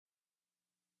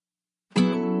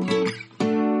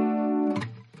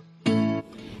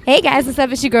Hey guys, what's up?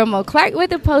 It's your girl Mo Clark with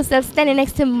DaPostUp, standing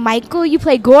next to Michael. You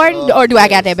play Gordon, or do I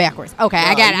got that backwards? Okay,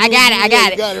 I got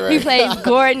it. Right. He plays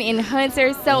Gordon in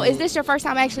Hunther. So, is this your first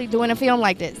time actually doing a film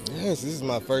like this? Yes, this is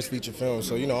my first feature film,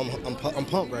 so you know I'm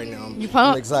pumped right now. You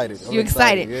pumped? I'm excited. You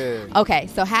excited? Yeah. Okay,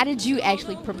 so how did you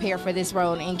actually prepare for this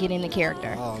role and get in the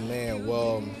character? Oh man,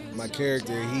 well my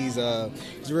character he's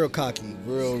real cocky,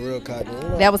 real cocky. You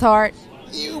know, That was hard.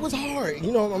 it was hard.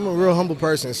 You know, I'm a real humble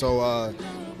person, so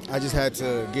I just had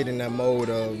to get in that mode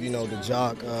of, you know, the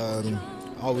jock,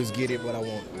 always get it what I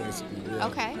want, basically. Yeah.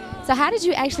 Okay. So how did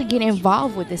you actually get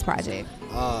involved with this project?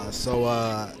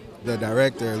 The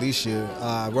director, Aleshia,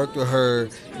 I worked with her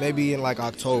maybe in like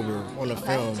October on the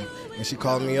film, and she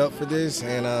called me up for this,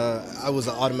 and I was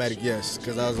an automatic yes,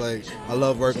 because I was like, I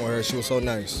love working with her. She was so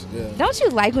nice. Yeah. Don't you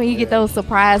like when you get those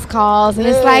surprise calls and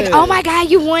it's like, oh my God,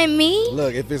 you want me?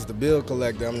 Look, if it's the bill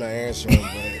collector, I'm not answering,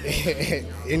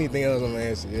 but anything else I'm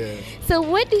answering, yeah. So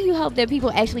what do you hope that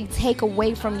people actually take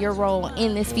away from your role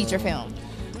in this feature film?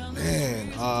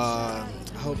 Man, I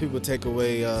hope people take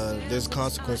away there's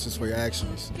consequences for your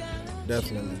actions.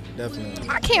 Definitely.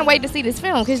 I can't wait to see this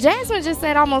film because Jasmine just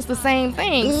said almost the same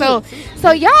thing. So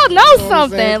y'all know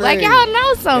something. Like y'all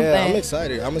know something. Yeah, I'm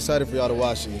excited. I'm excited for y'all to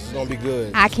watch this. It's gonna be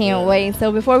good. I can't wait.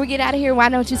 So before we get out of here, why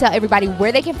don't you tell everybody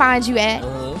where they can find you at?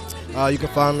 You can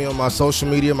find me on my social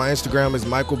media. My Instagram is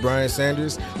Michael Brian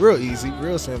Sanders. Real easy,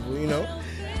 real simple, you know.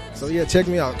 So yeah, check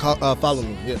me out. Follow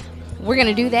me. Yeah. We're going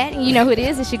to do that. And you know who it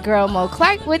is. It's your girl Mo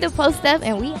Clark with DaPostUp.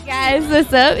 And we guys,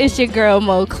 what's up? It's your girl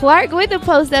Mo Clark with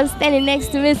DaPostUp, standing next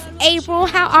to Miss April.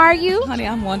 How are you? Honey,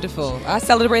 I'm wonderful. I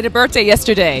celebrated birthday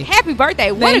yesterday. Happy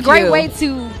birthday. What a great way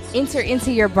to enter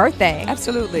into your birthday.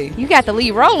 Absolutely. You got the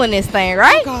lead role in this thing,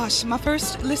 right? Oh gosh,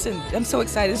 listen, I'm so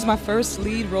excited. This is my first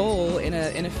lead role in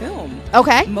a film.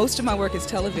 Okay. Most of my work is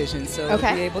television, so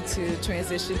to be able to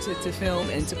transition to film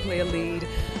and to play a lead,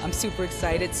 I'm super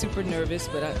excited, super nervous,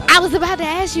 but I was about to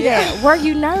ask you that. Were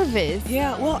you nervous?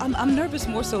 Yeah, well, I'm nervous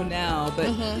more so now,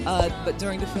 but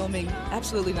during the filming,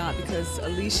 absolutely not, because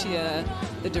Aleshia,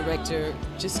 the director,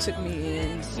 just took me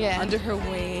in under her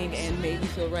wing and made me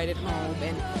feel right at home,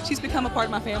 and she's become a part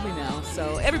of my family now,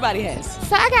 so everybody has.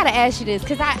 So I gotta ask you this,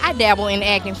 because I dabble in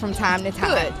acting from time to time.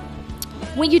 Good.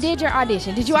 When you did your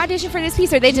audition, did you audition for this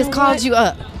piece or they just called you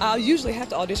up? I usually have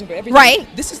to audition for everything. Right.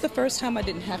 This is the first time I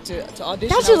didn't have to audition.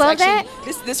 Don't you love that?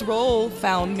 This role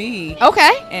found me.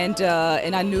 Okay. And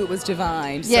I knew it was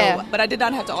divine. Yeah. So, but I did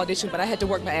not have to audition, but I had to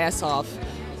work my ass off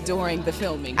during the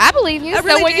filming. I believe you. I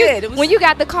really did. When you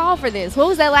got the call for this, what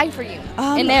was that like for you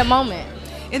in that moment?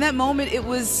 In that moment, it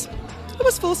was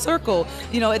full circle.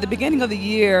 You know, at the beginning of the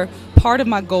year, part of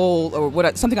my goal,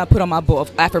 or something I put on my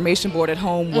affirmation board at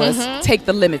home, was take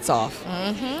the limits off.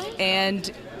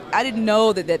 And I didn't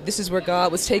know that this is where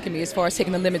God was taking me, as far as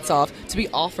taking the limits off, to be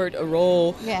offered a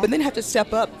role, but then have to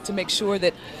step up to make sure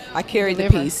that I carried the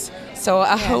piece. So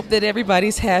I hope that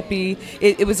everybody's happy.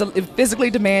 It was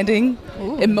physically demanding,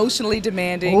 emotionally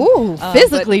demanding. Ooh,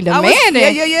 physically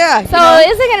demanding. Yeah. So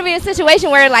is it going to be a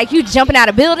situation where like you jumping out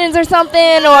of buildings or something,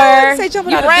 or I say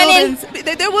jumping out running? Of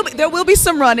buildings. There will be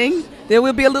some running. There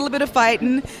will be a little bit of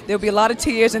fighting. There will be a lot of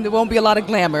tears, and there won't be a lot of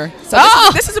glamour. So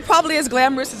this is probably as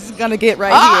glamorous as it's going to get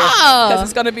right here, because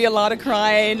it's going to be a lot of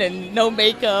crying and no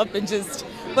makeup and just.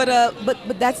 But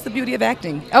that's the beauty of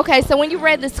acting. Okay, so when you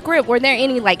read the script, were there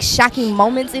any like shocking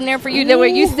moments in there for you that where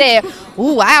you said,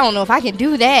 "Ooh, I don't know if I can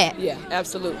do that"? Yeah,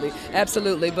 absolutely.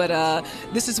 But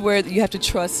this is where you have to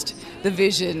trust the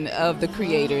vision of the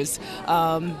creators.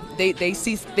 They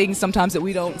see things sometimes that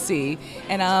we don't see,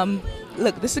 and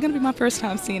look, this is going to be my first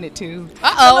time seeing it too.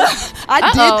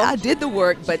 I did the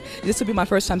work, but this will be my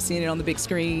first time seeing it on the big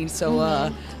screen. So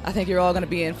I think you're all going to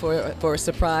be in for a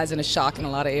surprise and a shock in a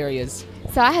lot of areas.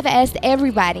 So I have asked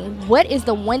everybody, what is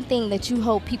the one thing that you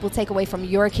hope people take away from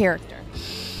your character?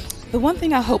 The one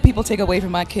thing I hope people take away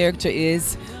from my character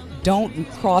is don't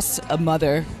cross a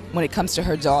mother when it comes to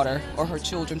her daughter or her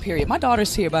children, period. My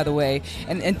daughter's here, by the way,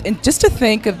 and just to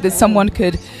think of that someone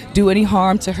could do any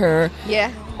harm to her.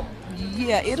 Yeah,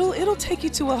 it'll take you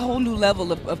to a whole new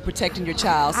level of protecting your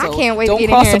child. So I can't wait to get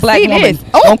cross in here a black and see woman. this.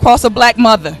 Oh. Don't cross a black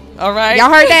mother. All right. Y'all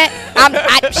heard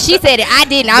that? She said it. I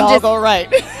didn't. I'm just all right.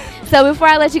 So before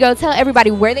I let you go, tell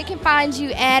everybody where they can find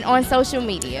you at on social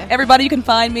media. Everybody, you can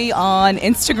find me on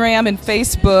Instagram and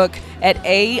Facebook at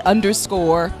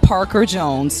 _Parker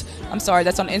Jones. I'm sorry,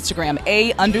 that's on Instagram,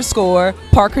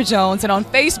 _Parker Jones, and on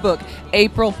Facebook,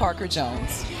 April Parker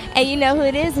Jones. And you know who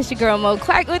it is. It's your girl Mo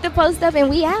Clark with DaPostUp, and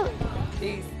we out.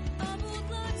 Peace.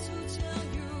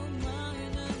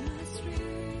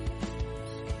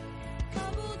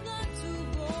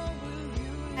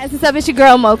 Guys, what's up? It's your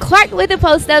girl Mo Clark with the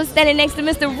Post Up, standing next to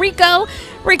Mr. Rico.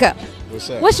 Rico, What's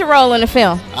up? what's your role in the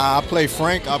film? I play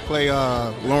Frank. I play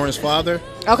Lauren's father.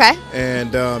 Okay.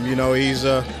 And, you know, he's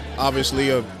obviously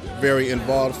a very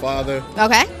involved father.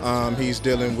 Okay. He's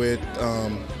dealing with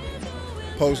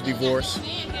post-divorce.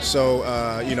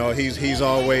 So, you know, he's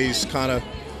always kind of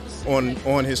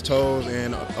on his toes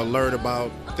and alert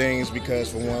about things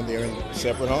because, for one, they're in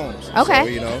separate homes. Okay. So,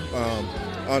 you know,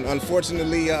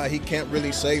 unfortunately, he can't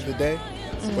really save the day,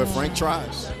 but Frank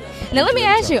tries. Now, let me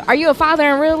ask you, are you a father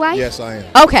in real life? Yes, I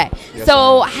am. Okay. Yes,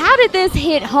 So, I am. how did this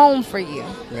hit home for you?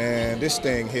 Man, this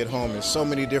thing hit home in so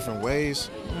many different ways.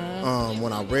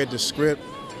 When I read the script,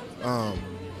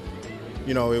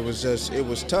 you know, it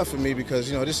was tough for me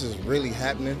because, you know, this is really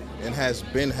happening and has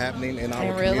been happening in our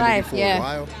real community life, for yeah. a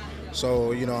while.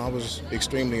 So, you know, I was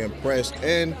extremely impressed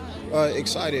and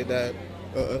excited that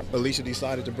Aleshia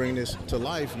decided to bring this to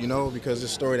life, you know, because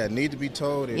it's a story that needed to be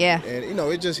told. And, Yeah. and, you know,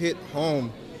 it just hit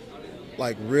home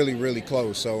like really, really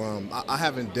close. So I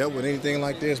haven't dealt with anything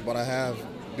like this, but I have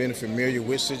been familiar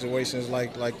with situations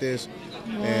like this.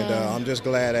 And I'm just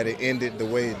glad that it ended the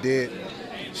way it did.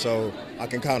 So I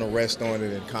can kind of rest on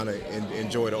it and kind of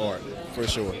enjoy the art, for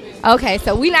sure. Okay,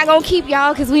 so we're not going to keep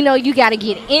y'all because we know you got to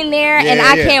get in there, and Yeah,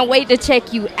 I yeah. can't wait to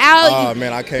check you out. Oh,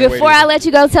 man, I can't wait. Before I let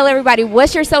you go, tell everybody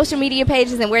what's your social media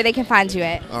pages and where they can find you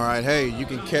at. All right, hey, you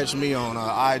can catch me on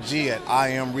IG at I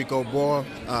am Rico Boy.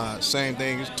 Same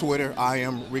thing as Twitter, I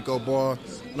am Rico Boy.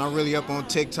 Not really up on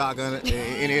TikTok or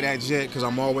any of that yet because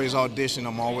I'm always auditioning,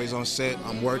 I'm always on set,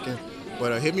 I'm working.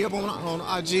 But hit me up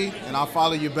on IG and I'll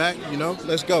follow you back. You know,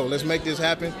 let's go. Let's make this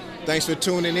happen. Thanks for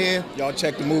tuning in. Y'all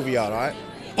check the movie out, all right?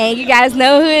 And you guys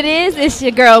know who it is. It's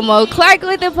your girl Mo Clark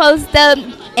with the Post Up.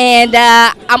 And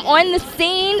I'm on the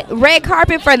scene, red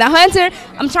carpet for the Hunter.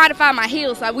 I'm trying to find my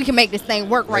heels so we can make this thing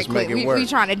work right Let's make quick. it work. We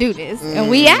trying to do this. And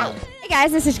we out. Hey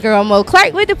guys, this is your girl Mo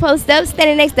Clark with the Post Up,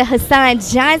 standing next to Hassan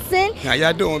Johnson. How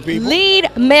y'all doing, people?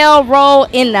 Lead male role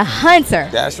in the Hunter.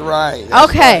 That's right. That's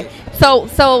Okay. right.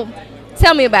 So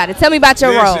tell me about it. Tell me about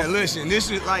your role. Listen, this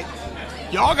is like,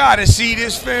 y'all gotta see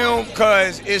this film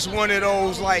because it's one of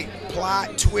those like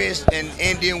plot twists and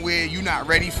ending where you're not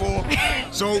ready for.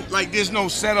 So like there's no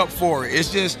setup for it.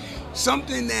 It's just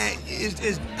something that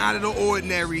is out of the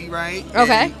ordinary, right?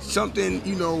 Okay. And something,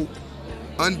 you know,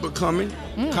 unbecoming,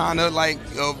 kind of like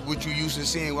what you used to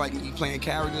seeing, like you playing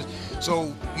characters.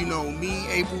 So, you know, me,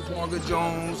 April Parker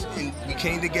Jones, and we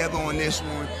came together on this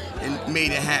one and made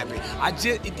it happen.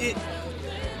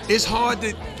 It's hard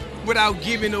to, without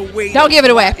giving away. Don't give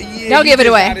it away. Yeah, Don't give it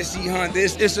away. You gotta see Hunther.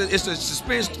 It's a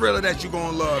suspense thriller that you're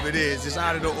gonna love. It is. It's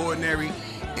out of the ordinary,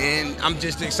 and I'm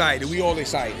just excited. We all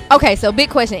excited. Okay, so big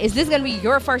question. Is this going to be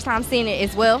your first time seeing it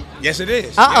as well? Yes, it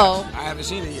is. Uh-oh. Yes. I haven't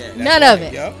seen it yet. That's None right. of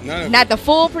it. Yep, none of Not it. the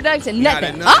full production,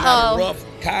 nothing. Not a Uh-oh. rough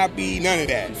copy, none of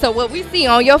that. So what we see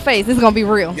on your face is going to be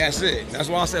real. That's it. That's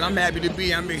why I said I'm happy to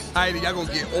be. I'm excited. Y'all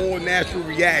gonna get all natural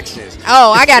reactions.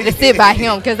 Oh, I got to sit by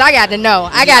him because I got to know.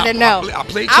 I got to know. I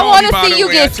play I Charlie, want to by see the you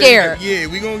way. get I tell you scared. that, yeah,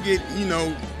 we gonna get, you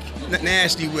know,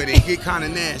 nasty with it. Get kind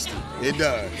of nasty. It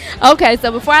does. Okay,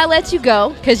 so before I let you go,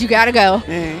 because you got to go,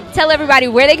 tell everybody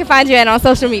where they can find you at on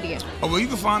social media. Oh, well, you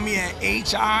can find me at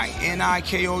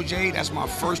HINIKOJ. That's my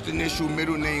first initial,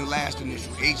 middle name, last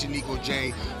initial. H and Nico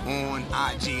J on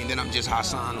IG. And then I'm just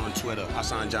Hassan on Twitter,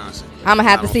 Hassan Johnson. I'm going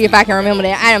to have to see if I can remember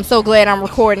that. I am so glad I'm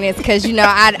recording this because, you know,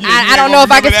 I you don't ain't know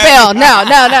if I gonna can remember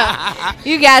spell. No.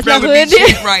 You guys know who it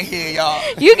is. Right here, y'all.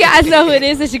 You guys know who it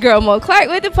is. It's your girl Mo Clark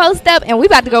with the Post Up, and we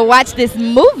about to go watch this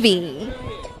movie.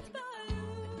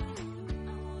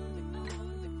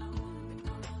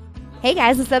 Hey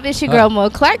guys, what's up? It's your girl Mo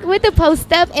Clark with the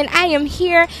Post Up, and I am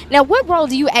here. Now, what role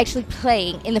do you actually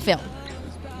play in the film?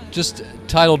 Just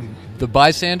titled The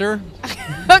Bystander.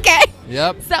 Okay.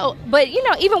 Yep. So, but you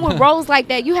know, even with roles like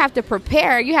that, you have to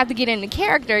prepare. You have to get in the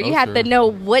character. You have to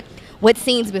know what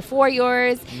scenes before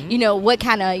yours. You know what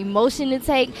kind of emotion to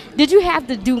take. Did you have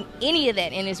to do any of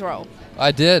that in this role?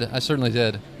 I did. I certainly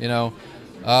did. You know,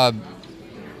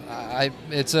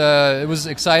 it was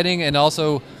exciting, and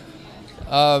also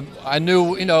I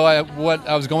knew, you know, what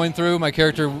I was going through. My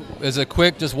character is a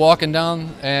quick, just walking down,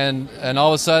 and all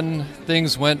of a sudden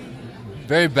things went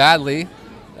very badly.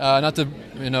 Not to,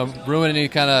 you know, ruin any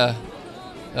kind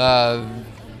of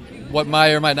what might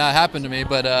or might not happen to me,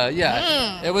 but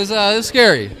yeah, it was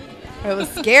scary. It was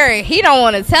scary. He don't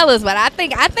want to tell us, but I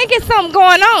think it's something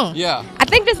going on. Yeah. I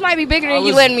think this might be bigger than I you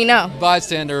was letting me know.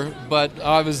 Bystander, but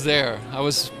I was there. I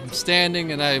was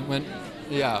standing, and I went.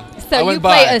 Yeah. So I you went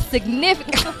play by. a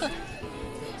significant.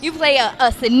 You play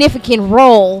a significant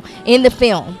role in the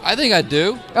film. I think I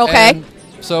do. Okay. And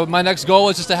so my next goal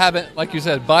is just to have it, like you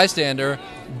said, bystander,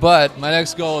 But my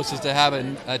next goal is just to have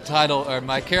a title, or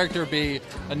my character be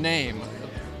a name.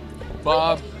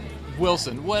 Bob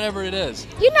Wilson, whatever it is.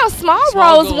 You know, small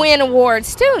roles win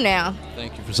awards too now.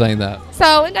 Thank you for saying that.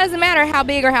 So it doesn't matter how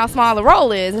big or how small the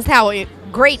role is. It's how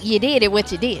great you did at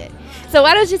what you did. So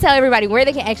why don't you tell everybody where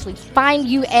they can actually find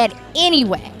you at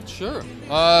anyway? Sure.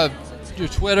 Your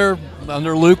Twitter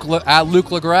under Luke at Luke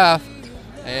LaGraff,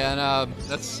 and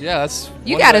that's you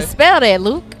got to spell that,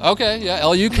 Luke. Okay, yeah,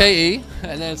 Luke, and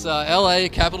then it's LA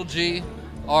GraffF.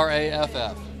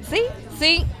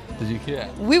 See. Did you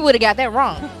get? We would have got that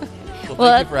wrong.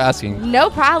 Well, thank you for asking. No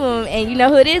problem. And you know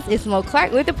who it is? It's Mo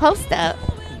Clark with the Post Up.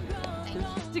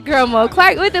 Your girl Mo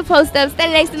Clark with the Post Up,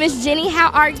 standing next to Miss Jenny.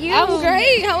 How are you? I'm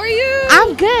great. How are you?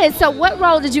 I'm good. So what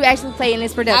role did you actually play in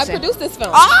this production? I produced this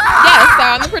film. Ah! Yes, so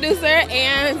I'm the producer,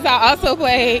 and I also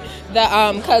played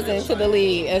the cousin to the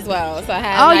lead as well. So I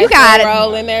had you got a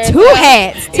role in there. Two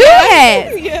hats.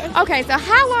 Yeah. Okay, so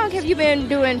how long have you been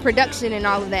doing production and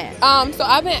all of that? So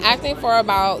I've been acting for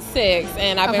about 6,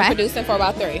 and I've been producing for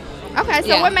about 3. Okay,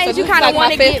 so what made you kind of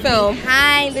want to get film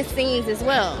behind the scenes as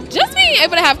well? Just being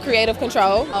able to have creative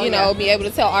control, be able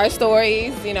to tell our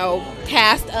stories,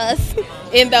 cast us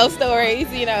in those stories,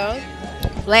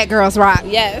 Black Girls Rock.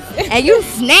 Yes. And you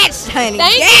snatched, honey.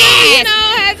 Thank you.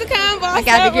 Had to come. I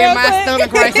got to get my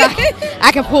stomach right so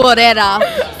I can pull that off.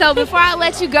 So before I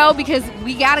let you go, because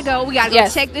we got to go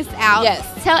check this out. Yes.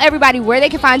 Tell everybody where they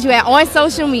can find you at on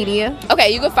social media. Okay,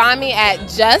 you can find me at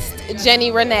Just Jenny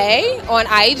Renee on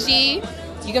IG.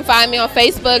 You can find me on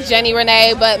Facebook, Jenny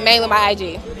Renee, but mainly my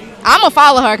IG. I'm going to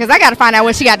follow her because I got to find out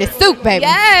where she got this suit, baby.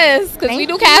 Yes, because we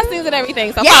do castings and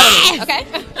everything, so follow me, okay?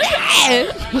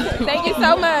 Yes. Thank you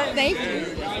so much. Thank you.